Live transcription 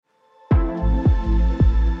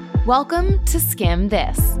Welcome to Skim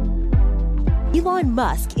This. Elon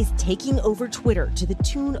Musk is taking over Twitter to the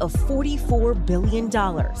tune of $44 billion.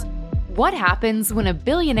 What happens when a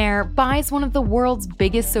billionaire buys one of the world's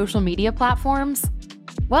biggest social media platforms?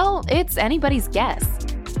 Well, it's anybody's guess,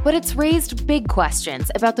 but it's raised big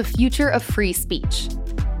questions about the future of free speech.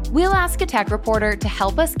 We'll ask a tech reporter to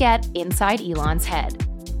help us get inside Elon's head.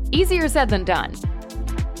 Easier said than done.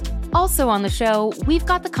 Also on the show, we've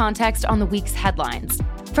got the context on the week's headlines,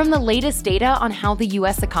 from the latest data on how the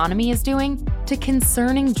U.S. economy is doing to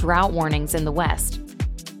concerning drought warnings in the West.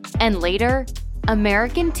 And later,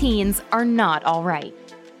 American teens are not all right.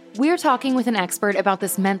 We're talking with an expert about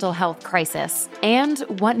this mental health crisis and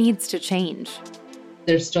what needs to change.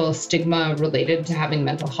 There's still a stigma related to having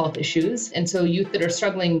mental health issues. And so youth that are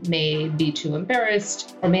struggling may be too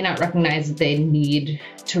embarrassed or may not recognize that they need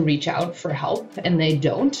to reach out for help, and they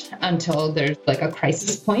don't until there's like a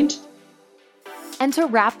crisis point. And to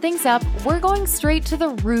wrap things up, we're going straight to the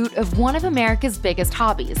root of one of America's biggest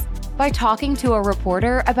hobbies by talking to a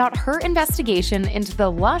reporter about her investigation into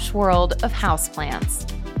the lush world of houseplants.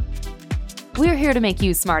 We're here to make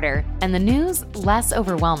you smarter and the news less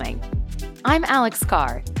overwhelming. I'm Alex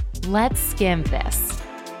Carr. Let's skim this.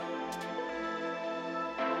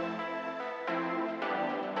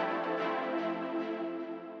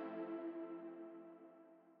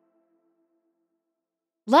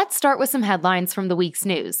 Let's start with some headlines from the week's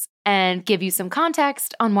news and give you some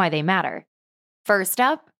context on why they matter. First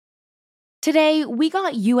up, today we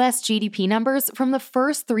got US GDP numbers from the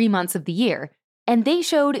first 3 months of the year, and they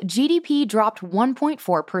showed GDP dropped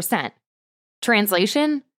 1.4%.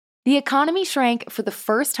 Translation: the economy shrank for the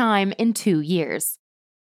first time in 2 years.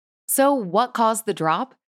 So what caused the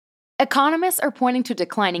drop? Economists are pointing to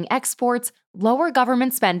declining exports, lower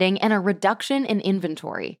government spending, and a reduction in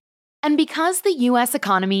inventory. And because the US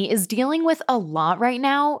economy is dealing with a lot right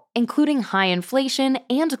now, including high inflation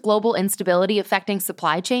and global instability affecting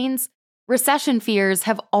supply chains, recession fears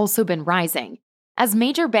have also been rising, as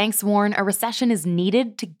major banks warn a recession is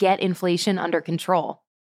needed to get inflation under control.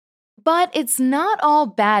 But it's not all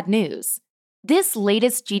bad news. This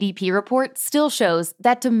latest GDP report still shows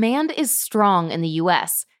that demand is strong in the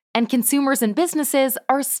US, and consumers and businesses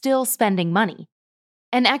are still spending money.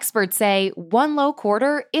 And experts say one low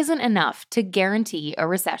quarter isn't enough to guarantee a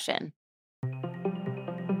recession.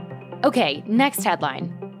 Okay, next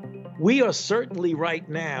headline. We are certainly right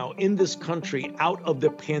now in this country out of the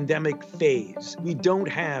pandemic phase. We don't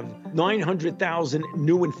have 900,000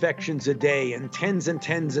 new infections a day and tens and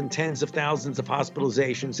tens and tens of thousands of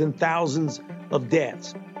hospitalizations and thousands of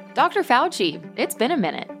deaths. Dr. Fauci, it's been a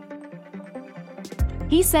minute.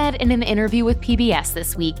 He said in an interview with PBS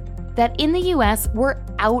this week that in the US, we're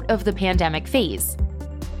out of the pandemic phase.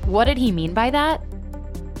 What did he mean by that?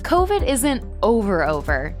 COVID isn't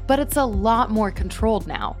over, but it's a lot more controlled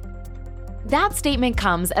now. That statement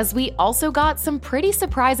comes as we also got some pretty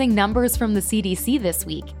surprising numbers from the CDC this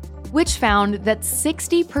week, which found that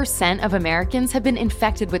 60% of Americans have been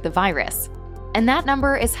infected with the virus. And that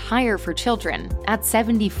number is higher for children, at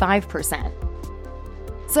 75%.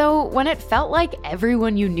 So when it felt like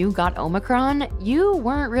everyone you knew got Omicron, you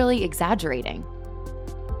weren't really exaggerating.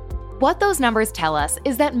 What those numbers tell us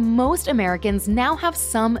is that most Americans now have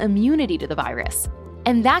some immunity to the virus,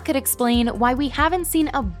 and that could explain why we haven't seen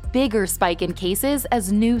a bigger spike in cases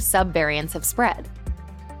as new subvariants have spread.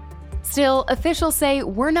 Still, officials say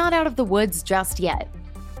we're not out of the woods just yet.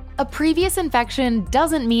 A previous infection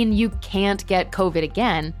doesn't mean you can't get COVID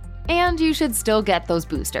again, and you should still get those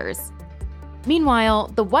boosters.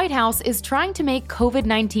 Meanwhile, the White House is trying to make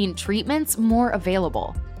COVID-19 treatments more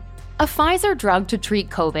available. A Pfizer drug to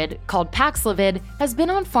treat COVID, called Paxlovid, has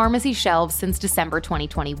been on pharmacy shelves since December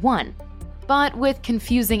 2021. But with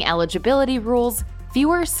confusing eligibility rules,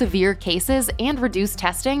 fewer severe cases, and reduced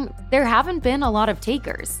testing, there haven't been a lot of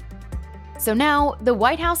takers. So now, the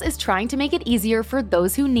White House is trying to make it easier for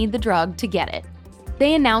those who need the drug to get it.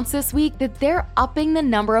 They announced this week that they're upping the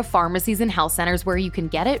number of pharmacies and health centers where you can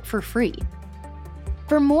get it for free.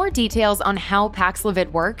 For more details on how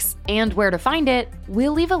Paxlovid works and where to find it,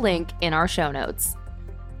 we'll leave a link in our show notes.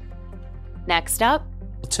 Next up,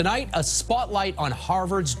 tonight, a spotlight on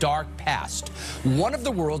Harvard's dark past. One of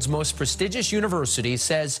the world's most prestigious universities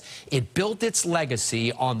says it built its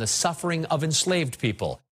legacy on the suffering of enslaved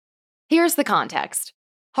people. Here's the context.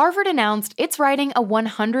 Harvard announced it's writing a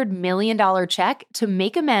 $100 million check to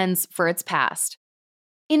make amends for its past.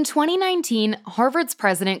 In 2019, Harvard's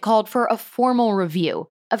president called for a formal review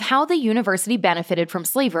of how the university benefited from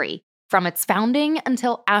slavery, from its founding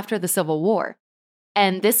until after the Civil War.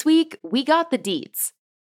 And this week, we got the deets.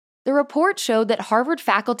 The report showed that Harvard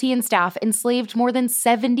faculty and staff enslaved more than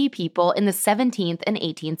 70 people in the 17th and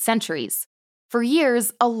 18th centuries. For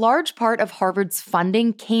years, a large part of Harvard's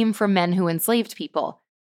funding came from men who enslaved people.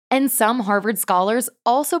 And some Harvard scholars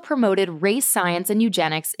also promoted race science and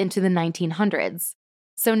eugenics into the 1900s.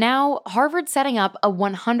 So now, Harvard's setting up a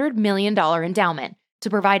 $100 million endowment to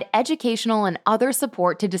provide educational and other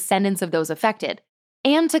support to descendants of those affected,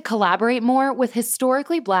 and to collaborate more with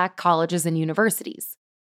historically Black colleges and universities.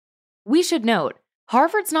 We should note,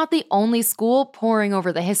 Harvard's not the only school poring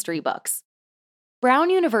over the history books. Brown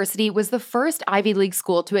University was the first Ivy League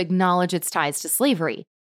school to acknowledge its ties to slavery.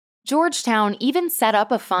 Georgetown even set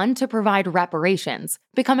up a fund to provide reparations,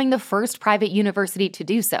 becoming the first private university to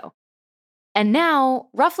do so. And now,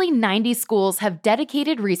 roughly 90 schools have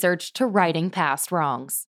dedicated research to righting past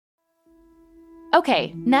wrongs.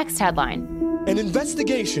 Okay, next headline. An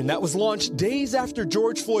investigation that was launched days after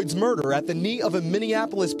George Floyd's murder at the knee of a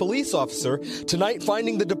Minneapolis police officer, tonight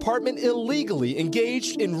finding the department illegally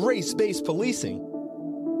engaged in race-based policing.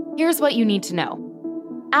 Here's what you need to know.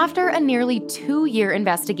 After a nearly 2-year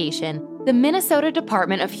investigation, the Minnesota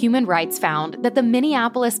Department of Human Rights found that the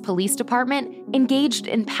Minneapolis Police Department engaged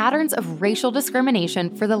in patterns of racial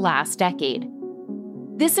discrimination for the last decade.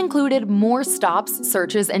 This included more stops,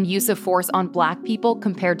 searches, and use of force on Black people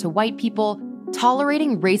compared to white people,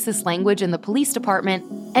 tolerating racist language in the police department,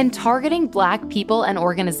 and targeting Black people and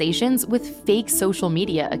organizations with fake social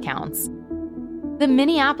media accounts. The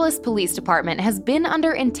Minneapolis Police Department has been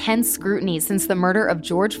under intense scrutiny since the murder of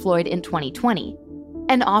George Floyd in 2020,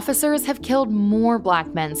 and officers have killed more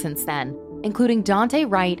Black men since then, including Daunte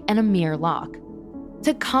Wright and Amir Locke.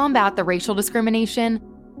 To combat the racial discrimination,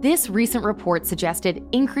 this recent report suggested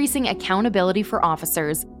increasing accountability for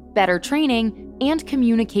officers, better training, and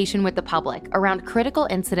communication with the public around critical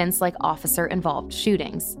incidents like officer-involved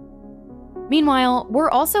shootings. Meanwhile, we're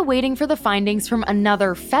also waiting for the findings from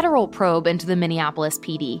another federal probe into the Minneapolis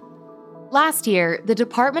PD. Last year, the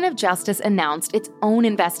Department of Justice announced its own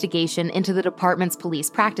investigation into the department's police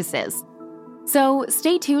practices. So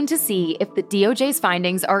stay tuned to see if the DOJ's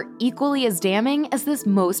findings are equally as damning as this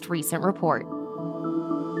most recent report.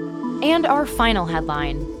 And our final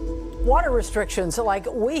headline. Water restrictions like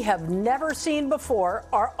we have never seen before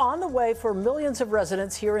are on the way for millions of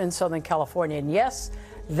residents here in Southern California. And yes,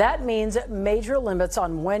 that means major limits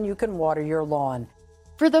on when you can water your lawn.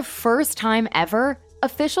 For the first time ever,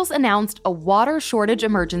 officials announced a water shortage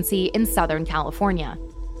emergency in Southern California.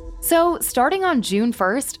 So, starting on June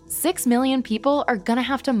 1st, 6 million people are gonna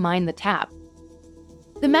have to mind the tap.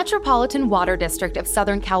 The Metropolitan Water District of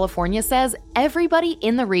Southern California says everybody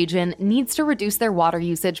in the region needs to reduce their water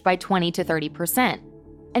usage by 20 to 30%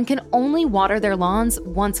 and can only water their lawns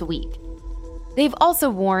once a week. They've also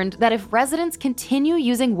warned that if residents continue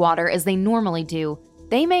using water as they normally do,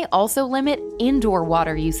 they may also limit indoor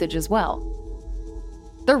water usage as well.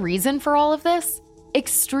 The reason for all of this?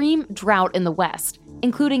 Extreme drought in the West,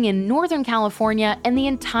 including in Northern California and the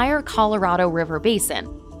entire Colorado River Basin,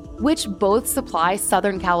 which both supply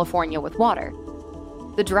Southern California with water.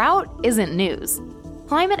 The drought isn't news.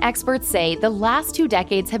 Climate experts say the last 2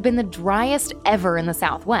 decades have been the driest ever in the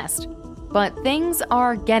Southwest, but things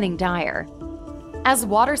are getting dire. As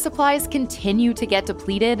water supplies continue to get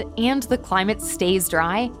depleted and the climate stays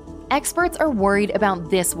dry, experts are worried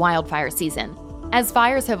about this wildfire season, as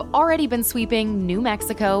fires have already been sweeping New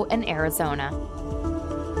Mexico and Arizona.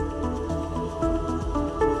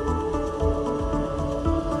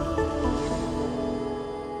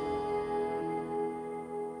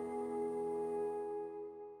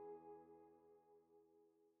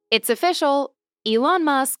 It's official, Elon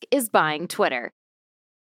Musk is buying Twitter.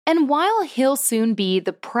 And while he'll soon be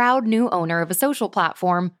the proud new owner of a social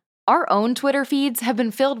platform, our own Twitter feeds have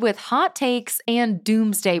been filled with hot takes and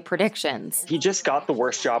doomsday predictions. He just got the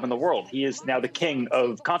worst job in the world. He is now the king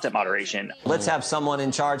of content moderation. Let's have someone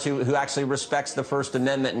in charge who actually respects the First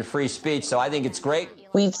Amendment and free speech. So I think it's great.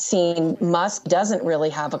 We've seen Musk doesn't really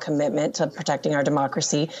have a commitment to protecting our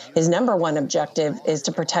democracy. His number one objective is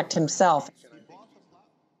to protect himself.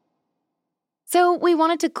 So we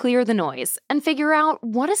wanted to clear the noise and figure out,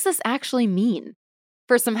 what does this actually mean?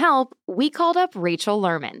 For some help, we called up Rachel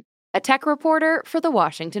Lerman, a tech reporter for The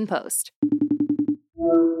Washington Post.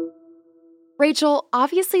 Rachel,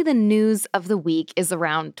 obviously the news of the week is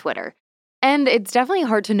around Twitter. And it's definitely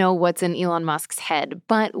hard to know what's in Elon Musk's head,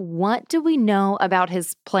 but what do we know about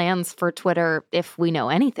his plans for Twitter, if we know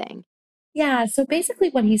anything? Yeah, so basically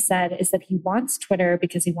what he said is that he wants Twitter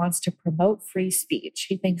because he wants to promote free speech.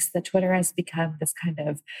 He thinks that Twitter has become this kind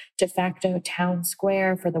of de facto town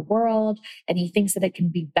square for the world, and he thinks that it can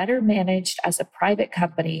be better managed as a private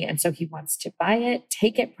company. And so he wants to buy it,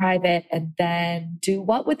 take it private, and then do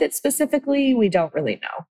what with it specifically, we don't really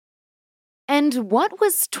know. And what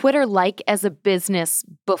was Twitter like as a business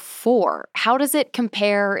before? How does it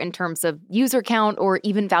compare in terms of user count or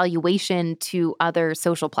even valuation to other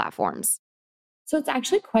social platforms? So it's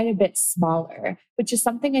actually quite a bit smaller, which is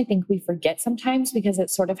something I think we forget sometimes because it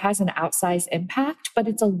sort of has an outsized impact, but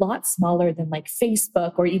it's a lot smaller than like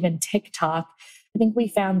Facebook or even TikTok. I think we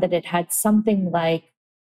found that it had something like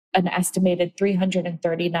an estimated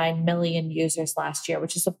 339 million users last year,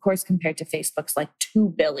 which is, of course, compared to Facebook's like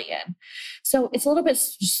 2 billion. So it's a little bit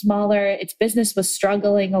smaller. Its business was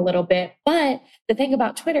struggling a little bit. But the thing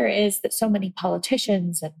about Twitter is that so many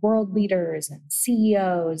politicians and world leaders and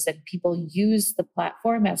CEOs and people use the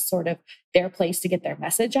platform as sort of their place to get their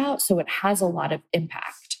message out. So it has a lot of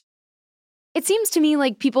impact. It seems to me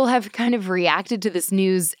like people have kind of reacted to this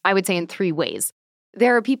news, I would say, in 3 ways.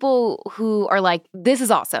 There are people who are like, this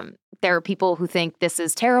is awesome. There are people who think this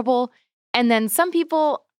is terrible. And then some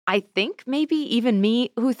people, I think maybe even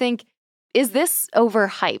me, who think, is this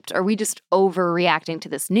overhyped? Are we just overreacting to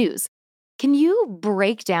this news? Can you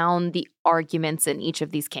break down the arguments in each of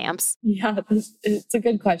these camps? Yeah, it's a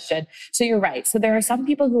good question. So you're right. So there are some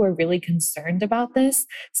people who are really concerned about this,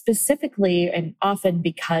 specifically and often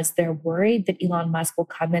because they're worried that Elon Musk will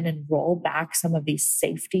come in and roll back some of these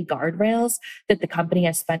safety guardrails that the company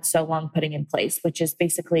has spent so long putting in place, which is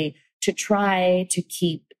basically to try to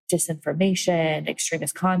keep disinformation,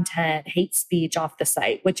 extremist content, hate speech off the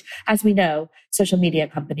site, which, as we know, social media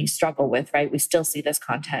companies struggle with, right? We still see this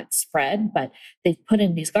content spread, but they've put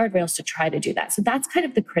in these guardrails to try to do that. So that's kind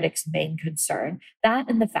of the critics' main concern. That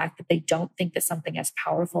and the fact that they don't think that something as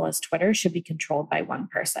powerful as Twitter should be controlled by one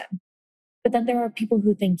person. But then there are people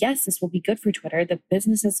who think, yes, this will be good for Twitter. The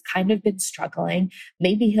business has kind of been struggling.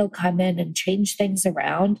 Maybe he'll come in and change things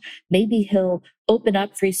around. Maybe he'll open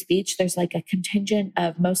up free speech. There's like a contingent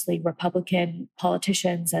of mostly Republican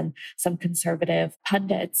politicians and some conservative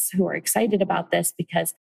pundits who are excited about this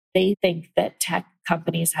because they think that tech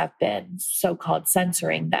companies have been so-called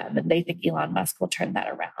censoring them, and they think Elon Musk will turn that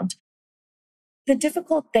around. The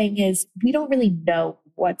difficult thing is we don't really know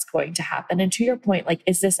what's going to happen. And to your point, like,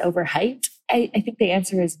 is this overhyped? I think the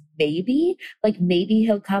answer is maybe. Like, maybe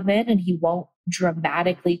he'll come in and he won't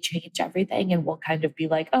dramatically change everything and we'll kind of be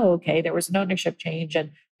like, oh, okay, there was an ownership change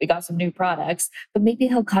and we got some new products. But maybe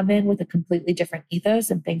he'll come in with a completely different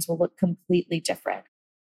ethos and things will look completely different.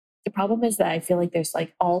 The problem is that I feel like there's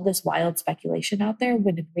like all this wild speculation out there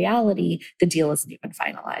when in reality, the deal isn't even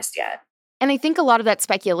finalized yet. And I think a lot of that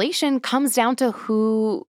speculation comes down to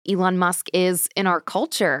who Elon Musk is in our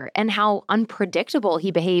culture and how unpredictable he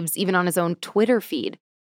behaves even on his own Twitter feed.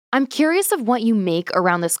 I'm curious of what you make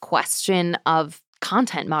around this question of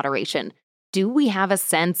content moderation. Do we have a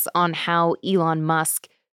sense on how Elon Musk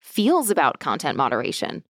feels about content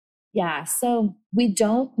moderation? Yeah, so we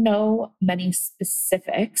don't know many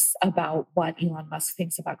specifics about what Elon Musk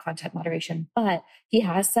thinks about content moderation, but he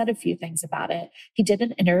has said a few things about it. He did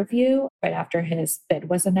an interview right after his bid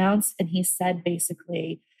was announced, and he said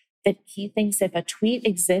basically that he thinks if a tweet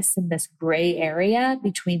exists in this gray area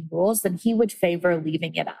between rules, then he would favor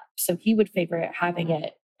leaving it up. So he would favor having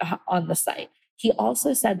it on the site. He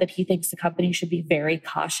also said that he thinks the company should be very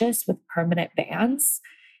cautious with permanent bans.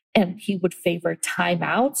 And he would favor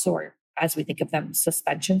timeouts, or as we think of them,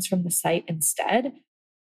 suspensions from the site instead.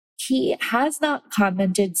 He has not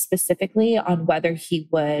commented specifically on whether he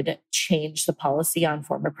would change the policy on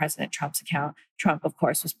former President Trump's account. Trump, of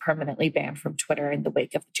course, was permanently banned from Twitter in the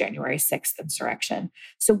wake of the January 6th insurrection.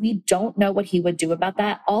 So we don't know what he would do about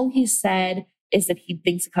that. All he said is that he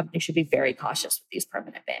thinks the company should be very cautious with these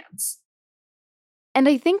permanent bans. And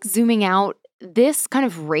I think zooming out, this kind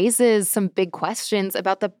of raises some big questions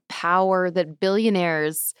about the power that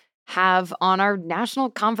billionaires have on our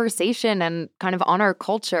national conversation and kind of on our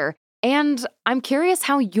culture. And I'm curious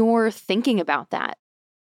how you're thinking about that.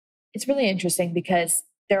 It's really interesting because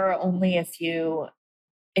there are only a few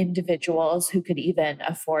individuals who could even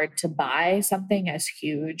afford to buy something as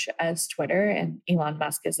huge as Twitter. And Elon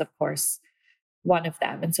Musk is, of course, one of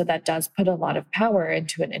them. And so that does put a lot of power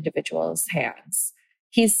into an individual's hands.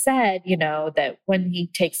 He's said, that when he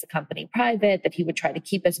takes the company private, that he would try to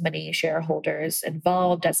keep as many shareholders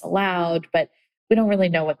involved as allowed, but we don't really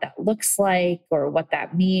know what that looks like or what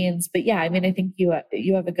that means. But yeah, I think you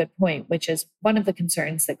have a good point, which is one of the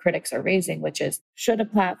concerns that critics are raising, which is, should a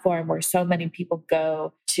platform where so many people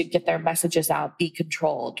go to get their messages out be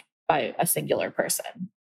controlled by a singular person.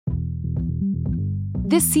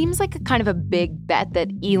 This seems like a kind of a big bet that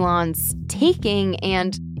Elon's taking,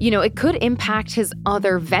 and, it could impact his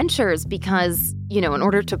other ventures because, in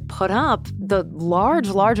order to put up the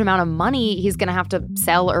large amount of money he's going to have to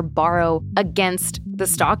sell or borrow against the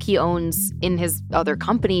stock he owns in his other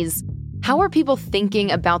companies. How are people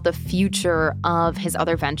thinking about the future of his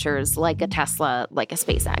other ventures, like a Tesla, like a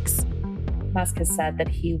SpaceX? Musk has said that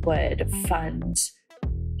he would fund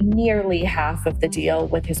nearly half of the deal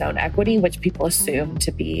with his own equity, which people assume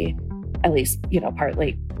to be at least,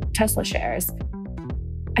 partly Tesla shares.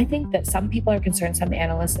 I think that some people are concerned, some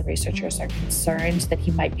analysts and researchers are concerned that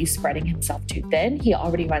he might be spreading himself too thin. He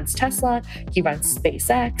already runs Tesla, he runs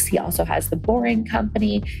SpaceX, he also has the Boring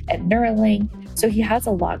Company and Neuralink. So he has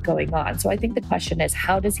a lot going on. So I think the question is,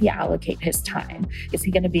 how does he allocate his time? Is he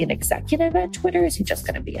going to be an executive at Twitter? Is he just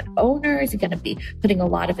going to be an owner? Is he going to be putting a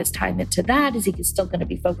lot of his time into that? Is he still going to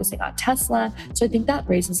be focusing on Tesla? So I think that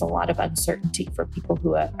raises a lot of uncertainty for people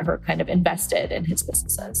who are kind of invested in his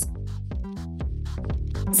businesses.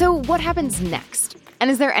 So what happens next? And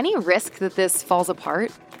is there any risk that this falls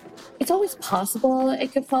apart? It's always possible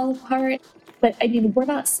it could fall apart. But we're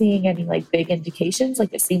not seeing any big indications.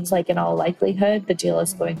 It seems like in all likelihood, the deal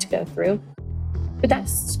is going to go through. But that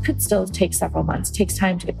could still take several months. It takes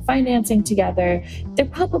time to get the financing together. There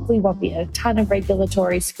probably won't be a ton of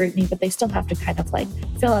regulatory scrutiny, but they still have to kind of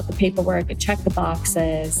fill out the paperwork and check the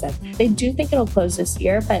boxes. And they do think it'll close this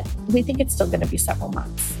year, but we think it's still going to be several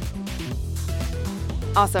months.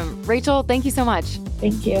 Awesome. Rachel, thank you so much.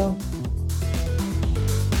 Thank you.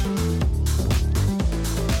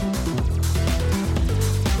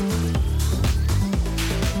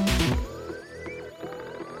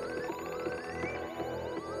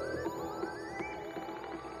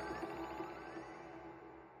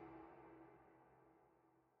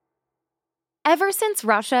 Ever since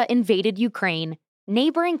Russia invaded Ukraine,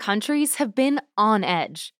 neighboring countries have been on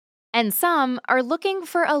edge, and some are looking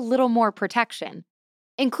for a little more protection,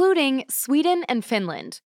 including Sweden and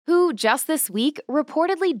Finland, who just this week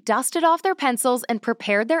reportedly dusted off their pencils and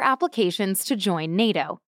prepared their applications to join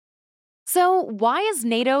NATO. So why is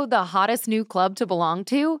NATO the hottest new club to belong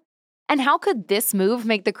to? And how could this move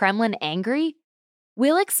make the Kremlin angry?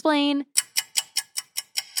 We'll explain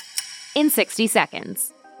in 60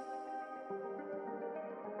 seconds.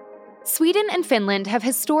 Sweden and Finland have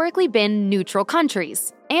historically been neutral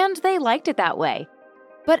countries, and they liked it that way.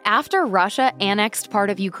 But after Russia annexed part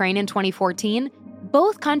of Ukraine in 2014,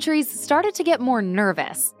 both countries started to get more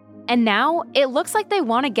nervous. And now it looks like they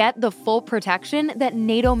want to get the full protection that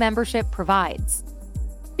NATO membership provides.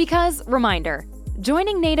 Because, reminder,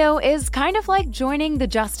 joining NATO is kind of like joining the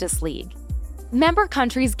Justice League. Member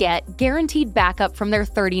countries get guaranteed backup from their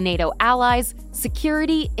 30 NATO allies,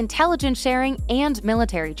 security, intelligence sharing, and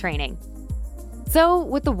military training. So,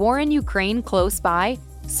 with the war in Ukraine close by,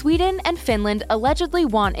 Sweden and Finland allegedly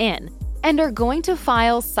want in, and are going to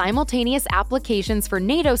file simultaneous applications for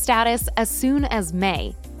NATO status as soon as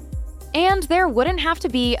May. And there wouldn't have to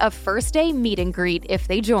be a first-day meet and greet if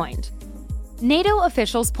they joined. NATO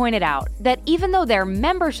officials pointed out that even though their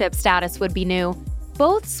membership status would be new,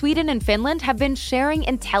 both Sweden and Finland have been sharing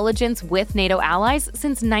intelligence with NATO allies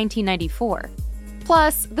since 1994.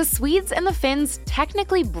 Plus, the Swedes and the Finns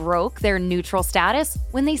technically broke their neutral status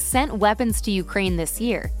when they sent weapons to Ukraine this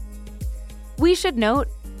year. We should note,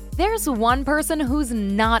 there's one person who's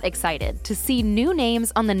not excited to see new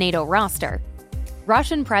names on the NATO roster: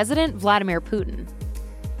 Russian President Vladimir Putin.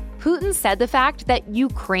 Putin said the fact that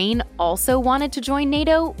Ukraine also wanted to join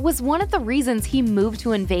NATO was one of the reasons he moved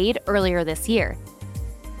to invade earlier this year.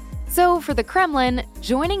 So for the Kremlin,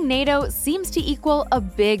 joining NATO seems to equal a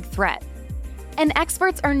big threat. And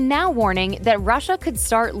experts are now warning that Russia could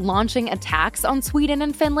start launching attacks on Sweden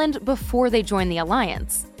and Finland before they join the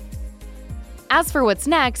alliance. As for what's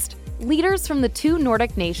next, leaders from the two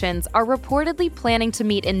Nordic nations are reportedly planning to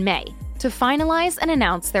meet in May to finalize and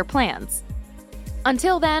announce their plans.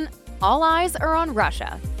 Until then, all eyes are on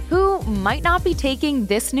Russia, who might not be taking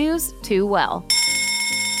this news too well.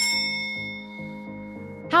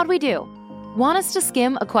 How'd we do? Want us to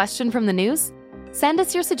skim a question from the news? Send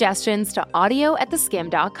us your suggestions to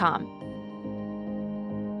audio@theskim.com.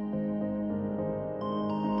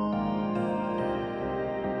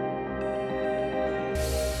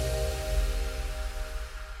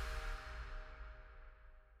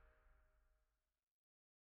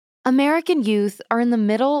 American youth are in the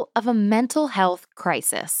middle of a mental health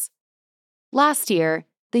crisis. Last year,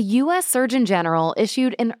 the U.S. Surgeon General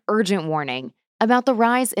issued an urgent warning about the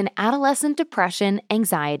rise in adolescent depression,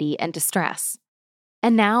 anxiety, and distress.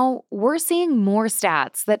 And now we're seeing more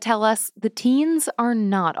stats that tell us the teens are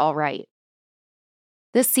not all right.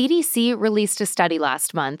 The CDC released a study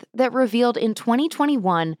last month that revealed in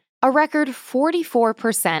 2021, a record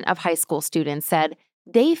 44% of high school students said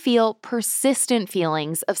they feel persistent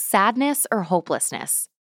feelings of sadness or hopelessness.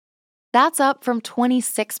 That's up from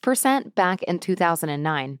 26% back in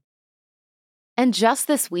 2009. And just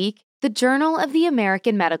this week, the Journal of the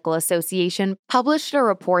American Medical Association published a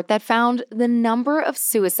report that found the number of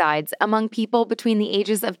suicides among people between the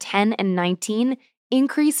ages of 10 and 19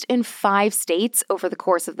 increased in 5 states over the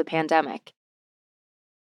course of the pandemic.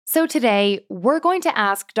 So today, we're going to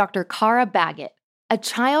ask Dr. Cara Baggett, a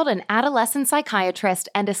child and adolescent psychiatrist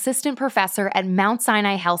and assistant professor at Mount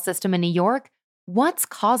Sinai Health System in New York, what's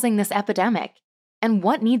causing this epidemic and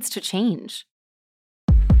what needs to change.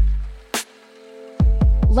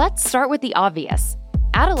 Let's start with the obvious.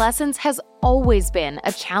 Adolescence has always been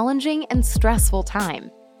a challenging and stressful time.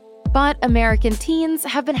 But American teens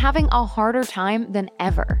have been having a harder time than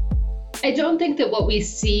ever. I don't think that what we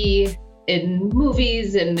see in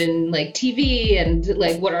movies and in TV and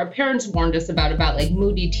what our parents warned us about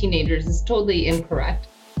moody teenagers is totally incorrect.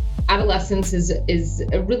 Adolescence is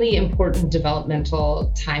a really important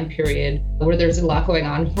developmental time period where there's a lot going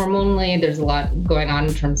on hormonally, there's a lot going on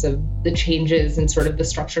in terms of the changes and sort of the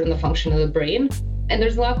structure and the function of the brain, and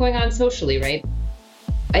there's a lot going on socially, right?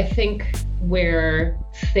 I think where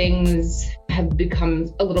things have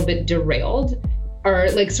become a little bit derailed are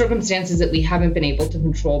circumstances that we haven't been able to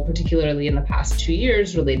control, particularly in the past 2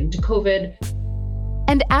 years related to COVID.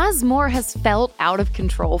 And as more has felt out of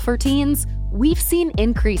control for teens, we've seen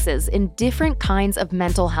increases in different kinds of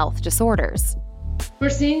mental health disorders. We're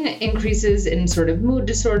seeing increases in sort of mood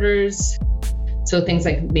disorders, so things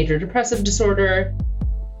like major depressive disorder.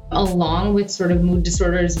 Along with sort of mood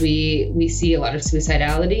disorders, we see a lot of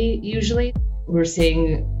suicidality usually. We're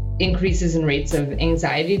seeing increases in rates of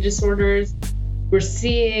anxiety disorders. We're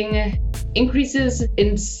seeing increases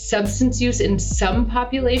in substance use in some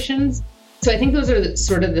populations. So I think those are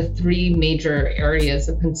sort of the 3 major areas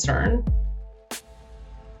of concern.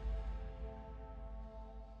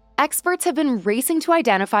 Experts have been racing to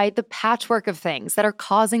identify the patchwork of things that are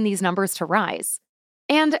causing these numbers to rise.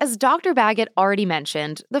 And as Dr. Baggett already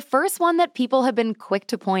mentioned, the first one that people have been quick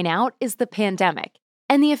to point out is the pandemic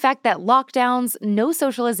and the effect that lockdowns, no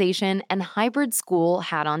socialization, and hybrid school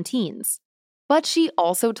had on teens. But she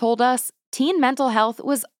also told us teen mental health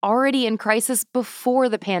was already in crisis before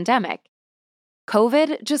the pandemic.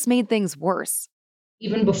 COVID just made things worse.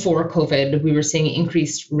 Even before COVID, we were seeing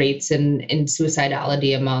increased rates in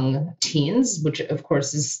suicidality among teens, which of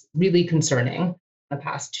course is really concerning. The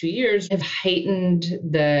past 2 years have heightened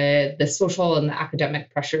the social and the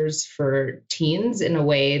academic pressures for teens in a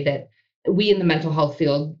way that we in the mental health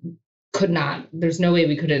field there's no way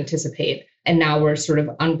we could anticipate. And now we're sort of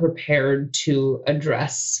unprepared to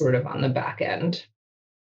address sort of on the back end.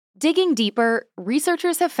 Digging deeper,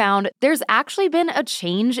 researchers have found there's actually been a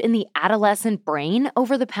change in the adolescent brain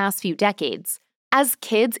over the past few decades, as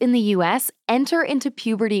kids in the US enter into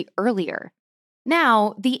puberty earlier.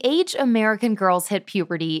 Now, the age American girls hit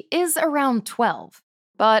puberty is around 12,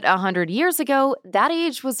 but 100 years ago, that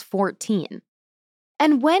age was 14.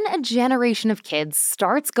 And when a generation of kids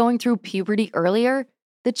starts going through puberty earlier,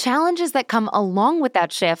 the challenges that come along with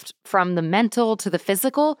that shift, from the mental to the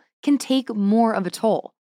physical, can take more of a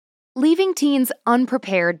toll, leaving teens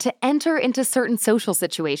unprepared to enter into certain social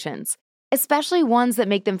situations, especially ones that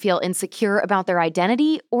make them feel insecure about their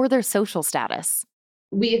identity or their social status.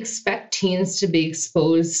 We expect teens to be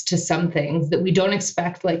exposed to some things that we don't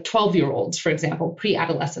expect 12-year-olds, for example,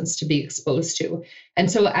 pre-adolescents to be exposed to.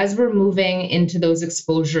 And so as we're moving into those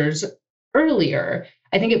exposures earlier,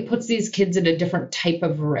 I think it puts these kids at a different type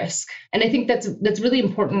of risk. And I think that's really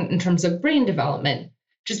important in terms of brain development,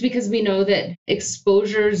 just because we know that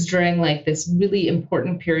exposures during this really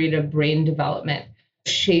important period of brain development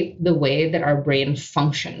shape the way that our brain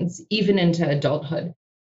functions, even into adulthood.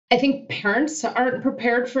 I think parents aren't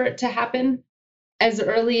prepared for it to happen as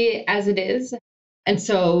early as it is. And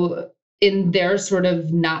so in their sort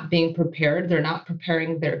of not being prepared, they're not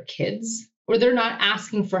preparing their kids, or they're not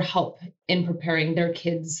asking for help in preparing their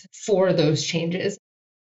kids for those changes.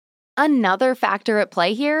 Another factor at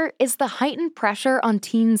play here is the heightened pressure on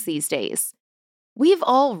teens these days. We've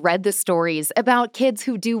all read the stories about kids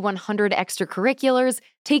who do 100 extracurriculars,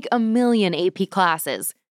 take 1 million AP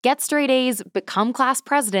classes, get straight A's, become class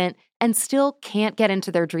president, and still can't get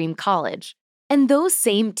into their dream college. And those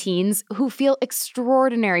same teens who feel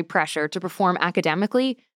extraordinary pressure to perform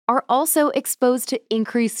academically are also exposed to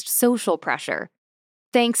increased social pressure,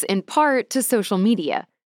 thanks in part to social media,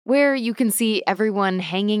 where you can see everyone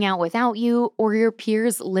hanging out without you or your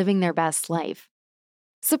peers living their best life.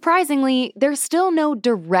 Surprisingly, there's still no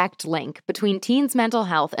direct link between teens' mental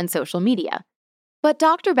health and social media. But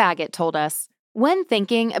Dr. Baggett told us, when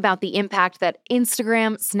thinking about the impact that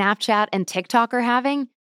Instagram, Snapchat, and TikTok are having,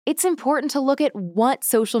 it's important to look at what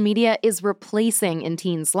social media is replacing in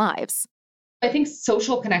teens' lives. I think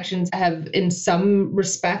social connections have, in some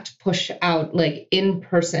respect, pushed out like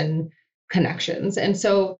in-person connections. And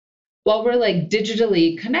so while we're like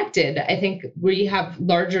digitally connected, I think we have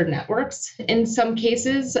larger networks in some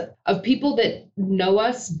cases of people that know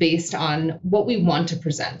us based on what we want to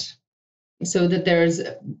present. So that there's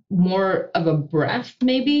more of a breadth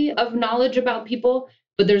maybe of knowledge about people,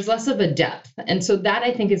 but there's less of a depth. And so that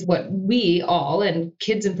I think is what we all, and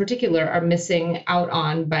kids in particular, are missing out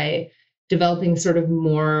on by developing sort of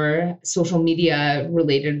more social media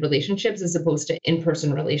related relationships as opposed to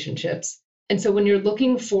in-person relationships. And so when you're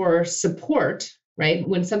looking for support, right,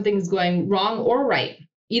 when something's going wrong or right,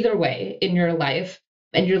 either way in your life,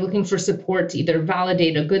 and you're looking for support to either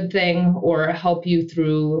validate a good thing or help you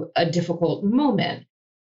through a difficult moment,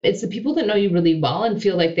 it's the people that know you really well and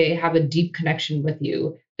feel like they have a deep connection with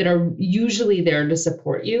you that are usually there to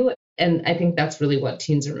support you. And I think that's really what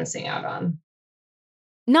teens are missing out on.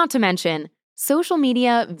 Not to mention, social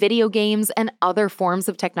media, video games, and other forms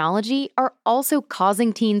of technology are also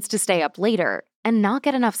causing teens to stay up later and not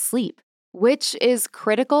get enough sleep, which is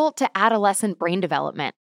critical to adolescent brain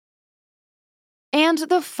development. And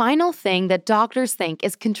the final thing that doctors think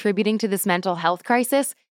is contributing to this mental health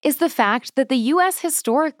crisis is the fact that the U.S.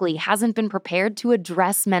 historically hasn't been prepared to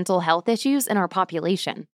address mental health issues in our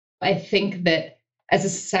population. I think that as a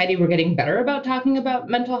society, we're getting better about talking about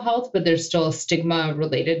mental health, but there's still a stigma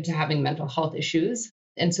related to having mental health issues.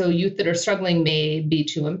 And so youth that are struggling may be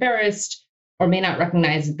too embarrassed or may not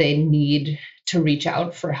recognize that they need to reach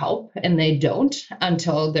out for help, and they don't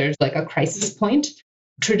until there's like a crisis point.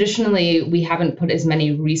 Traditionally, we haven't put as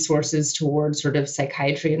many resources towards sort of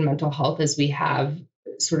psychiatry and mental health as we have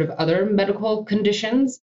sort of other medical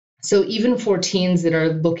conditions. So even for teens that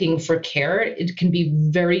are looking for care, it can be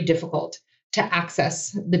very difficult to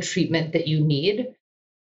access the treatment that you need.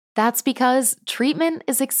 That's because treatment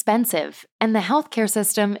is expensive and the healthcare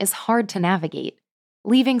system is hard to navigate,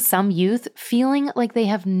 leaving some youth feeling like they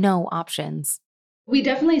have no options. We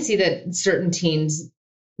definitely see that certain teens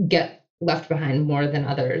get left behind more than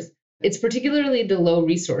others. It's particularly the low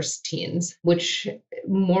resource teens, which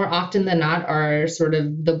more often than not are sort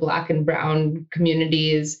of the Black and brown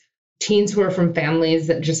communities, teens who are from families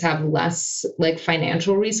that just have less like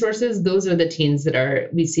financial resources. Those are the teens that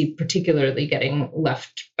we see particularly getting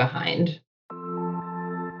left behind.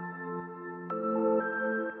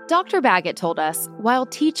 Dr. Baggett told us while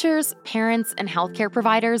teachers, parents, and healthcare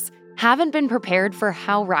providers haven't been prepared for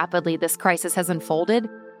how rapidly this crisis has unfolded,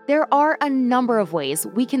 there are a number of ways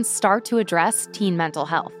we can start to address teen mental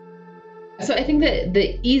health. So I think that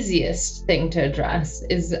the easiest thing to address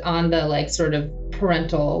is on the like sort of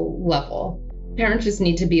parental level. Parents just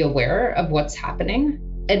need to be aware of what's happening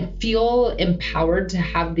and feel empowered to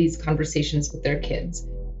have these conversations with their kids,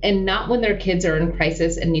 and not when their kids are in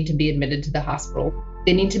crisis and need to be admitted to the hospital.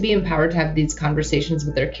 They need to be empowered to have these conversations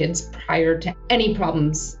with their kids prior to any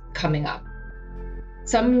problems coming up.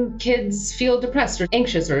 Some kids feel depressed or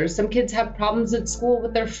anxious, or some kids have problems at school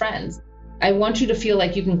with their friends. I want you to feel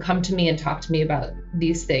like you can come to me and talk to me about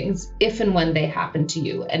these things if and when they happen to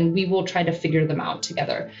you, and we will try to figure them out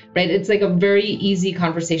together, right? It's like a very easy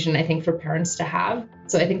conversation, I think, for parents to have.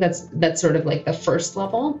 So I think that's sort of like the first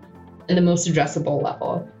level and the most addressable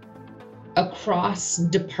level. Across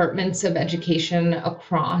departments of education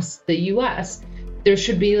across the US, there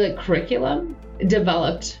should be like curriculum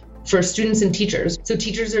developed for students and teachers. So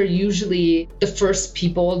teachers are usually the first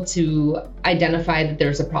people to identify that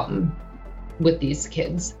there's a problem with these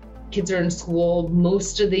kids. Kids are in school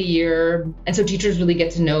most of the year, and so teachers really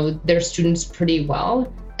get to know their students pretty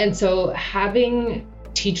well. And so having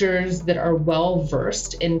teachers that are well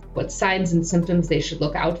versed in what signs and symptoms they should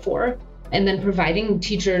look out for, and then providing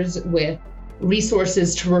teachers with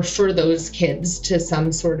resources to refer those kids to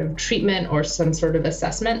some sort of treatment or some sort of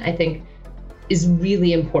assessment, I think is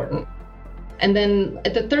really important. And then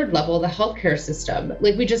at the third level, the healthcare system,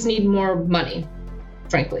 like we just need more money,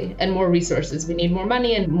 frankly, and more resources. We need more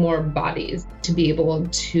money and more bodies to be able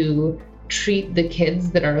to treat the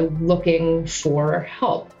kids that are looking for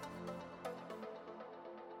help.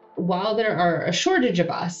 While there are a shortage of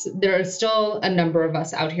us, there are still a number of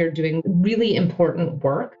us out here doing really important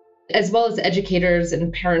work, as well as educators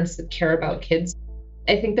and parents that care about kids.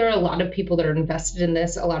 I think there are a lot of people that are invested in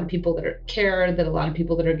this, a lot of people that care, that a lot of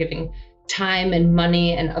people that are giving time and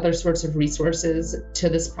money and other sorts of resources to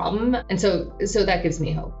this problem. And so that gives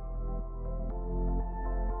me hope.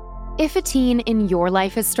 If a teen in your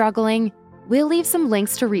life is struggling, we'll leave some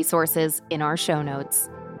links to resources in our show notes.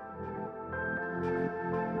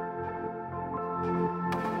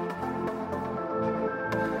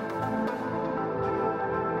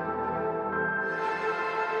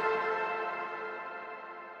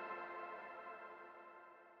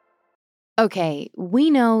 Okay, we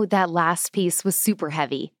know that last piece was super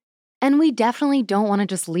heavy, and we definitely don't want to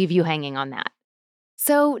just leave you hanging on that.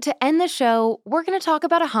 So to end the show, we're going to talk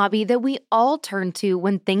about a hobby that we all turned to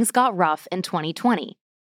when things got rough in 2020.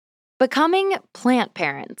 Becoming plant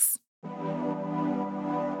parents.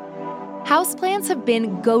 Houseplants have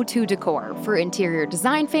been go-to decor for interior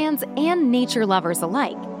design fans and nature lovers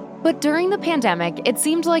alike. But during the pandemic, it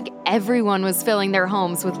seemed like everyone was filling their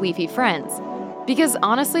homes with leafy friends. Because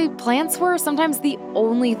honestly, plants were sometimes the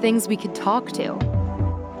only things we could talk to.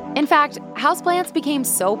 In fact, houseplants became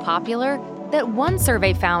so popular that one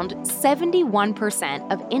survey found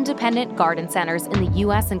 71% of independent garden centers in the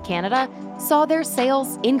US and Canada saw their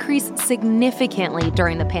sales increase significantly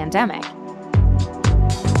during the pandemic.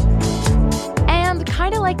 And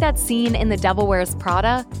kind of like that scene in The Devil Wears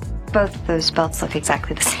Prada, both of those belts look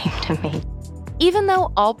exactly the same to me. Even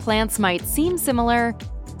though all plants might seem similar,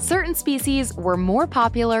 certain species were more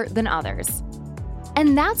popular than others.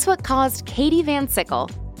 And that's what caused Katie Van Sickle,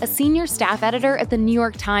 a senior staff editor at the New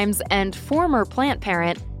York Times and former plant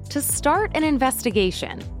parent, to start an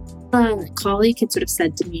investigation. A colleague had sort of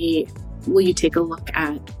said to me, will you take a look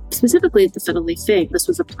at, specifically at the fiddle leaf fig? This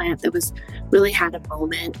was a plant that was really had a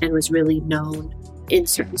moment and was really known in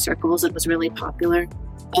certain circles and was really popular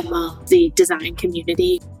among the design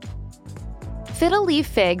community. Fiddle leaf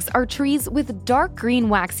figs are trees with dark green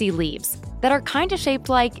waxy leaves that are kind of shaped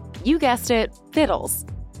like, you guessed it, fiddles.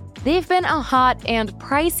 They've been a hot and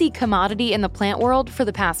pricey commodity in the plant world for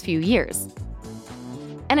the past few years.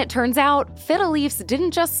 And it turns out, fiddle leaves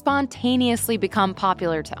didn't just spontaneously become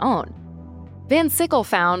popular to own. Van Sickle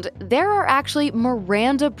found there are actually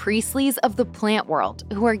Miranda Priestleys of the plant world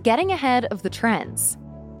who are getting ahead of the trends.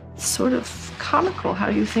 It's sort of comical how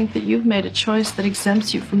you think that you've made a choice that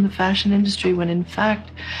exempts you from the fashion industry when in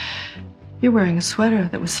fact you're wearing a sweater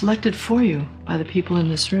that was selected for you by the people in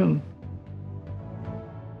this room.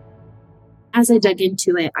 As I dug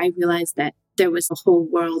into it, I realized that there was a whole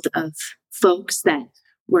world of folks that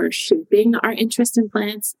were shaping our interest in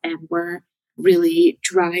plants and were really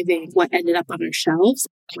driving what ended up on our shelves.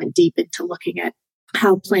 I went deep into looking at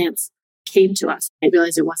how plants came to us. I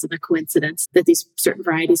realized it wasn't a coincidence that these certain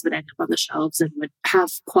varieties would end up on the shelves and would have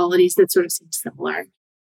qualities that sort of seemed similar.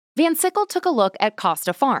 Van Sickle took a look at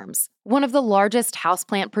Costa Farms, one of the largest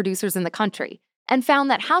houseplant producers in the country, and found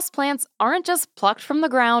that houseplants aren't just plucked from the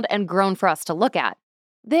ground and grown for us to look at.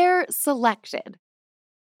 They're selected.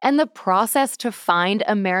 And the process to find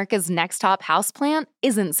America's next top houseplant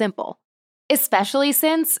isn't simple, especially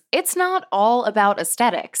since it's not all about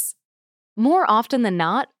aesthetics. More often than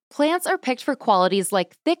not, plants are picked for qualities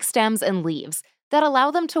like thick stems and leaves that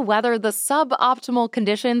allow them to weather the suboptimal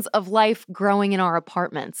conditions of life growing in our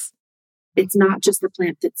apartments. It's not just the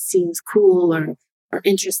plant that seems cool or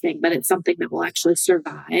interesting, but it's something that will actually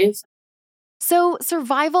survive. So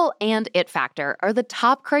survival and it factor are the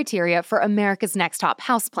top criteria for America's next top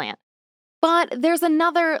houseplant. But there's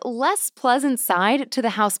another, less pleasant side to the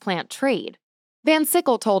houseplant trade. Van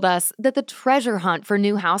Sickle told us that the treasure hunt for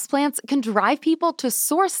new houseplants can drive people to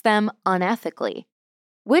source them unethically,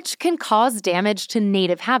 which can cause damage to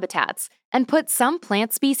native habitats and put some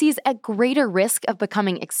plant species at greater risk of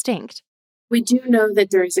becoming extinct. We do know that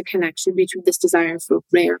there is a connection between this desire for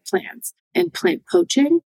rare plants and plant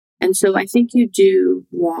poaching. And so I think you do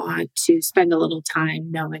want to spend a little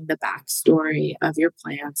time knowing the backstory of your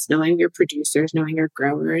plants, knowing your producers, knowing your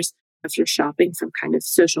growers. If you're shopping from kind of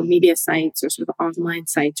social media sites or sort of online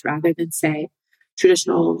sites rather than, say,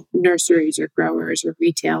 traditional nurseries or growers or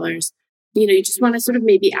retailers, you just want to sort of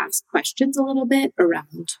maybe ask questions a little bit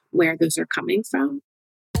around where those are coming from.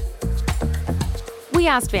 We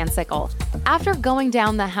asked Van Sickle, after going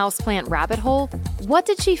down the houseplant rabbit hole, what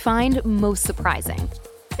did she find most surprising?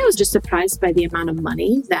 I was just surprised by the amount of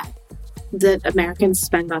money that Americans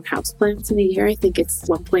spend on houseplants in a year. I think it's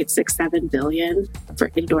 $1.67 billion for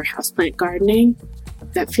indoor houseplant gardening.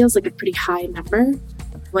 That feels like a pretty high number.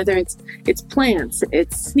 Whether it's plants,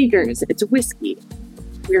 it's sneakers, it's whiskey.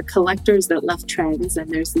 We're collectors that love trends, and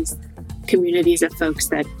there's these communities of folks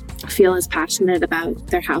that feel as passionate about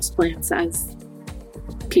their houseplants as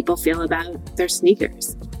people feel about their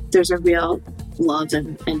sneakers. There's a real love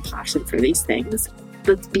and passion for these things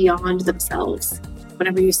that's beyond themselves.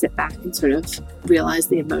 whenever you sit back and sort of realize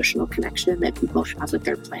the emotional connection that people have with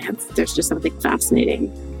their plants, there's just something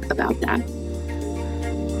fascinating about that.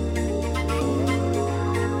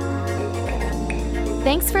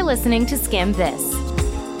 Thanks for listening to Skim This.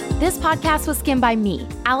 This podcast was skimmed by me,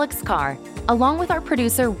 Alex Carr, along with our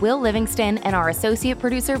producer Will Livingston and our associate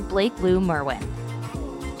producer Blake Lou Merwin.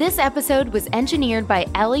 This episode was engineered by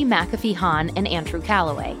Ellie McAfee Hahn and Andrew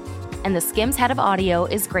Calloway, and the Skim's head of audio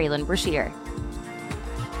is Graylin Brashear.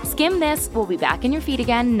 Skim This will be back in your feed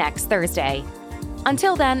again next Thursday.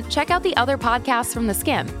 Until then, check out the other podcasts from the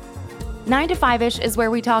Skim. 9 to 5-ish is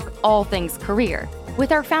where we talk all things career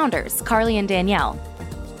with our founders, Carly and Danielle.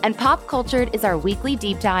 And Pop Cultured is our weekly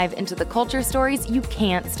deep dive into the culture stories you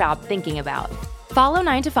can't stop thinking about. Follow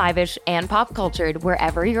 9 to 5-ish and Pop Cultured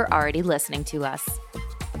wherever you're already listening to us.